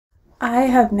I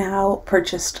have now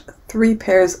purchased 3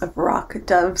 pairs of Rock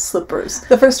Dove slippers.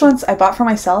 The first ones I bought for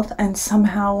myself, and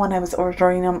somehow when I was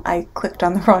ordering them I clicked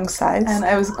on the wrong size, and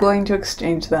I was going to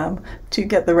exchange them to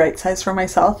get the right size for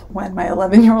myself when my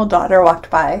 11-year-old daughter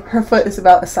walked by. Her foot is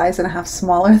about a size and a half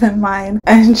smaller than mine,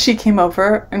 and she came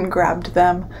over and grabbed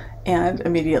them and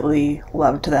immediately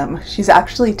loved them. She's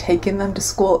actually taken them to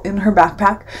school in her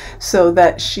backpack so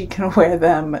that she can wear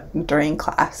them during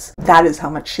class. That is how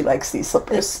much she likes these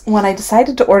slippers. When I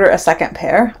decided to order a second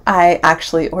pair, I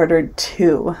actually ordered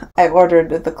 2. I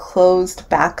ordered the closed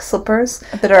back slippers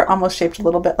that are almost shaped a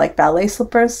little bit like ballet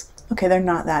slippers. Okay, they're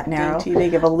not that narrow. They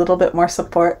give a little bit more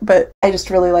support, but I just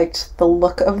really liked the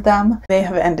look of them. They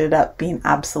have ended up being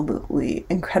absolutely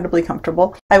incredibly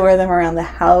comfortable. I wear them around the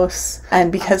house,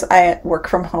 and because I work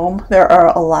from home, there are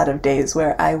a lot of days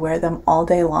where I wear them all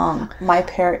day long. My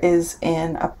pair is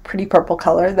in a pretty purple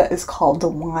color that is called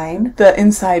wine. The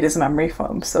inside is memory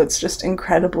foam, so it's just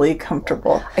incredibly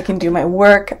comfortable. I can do my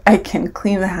work, I can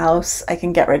clean the house, I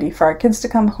can get ready for our kids to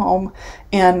come home,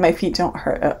 and my feet don't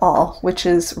hurt at all, which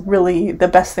is really the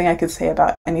best thing I could say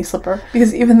about any slipper.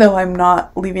 Because even though I'm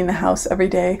not leaving the house every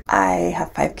day, I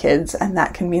have 5 kids, and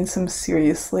that can mean some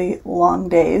seriously long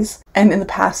days. And in the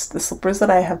past, the slippers that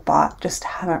I have bought just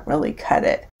haven't really cut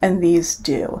it, and these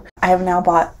do. I have now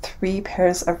bought 3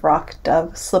 pairs of Rock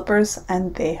Dove slippers,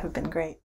 and they have been great.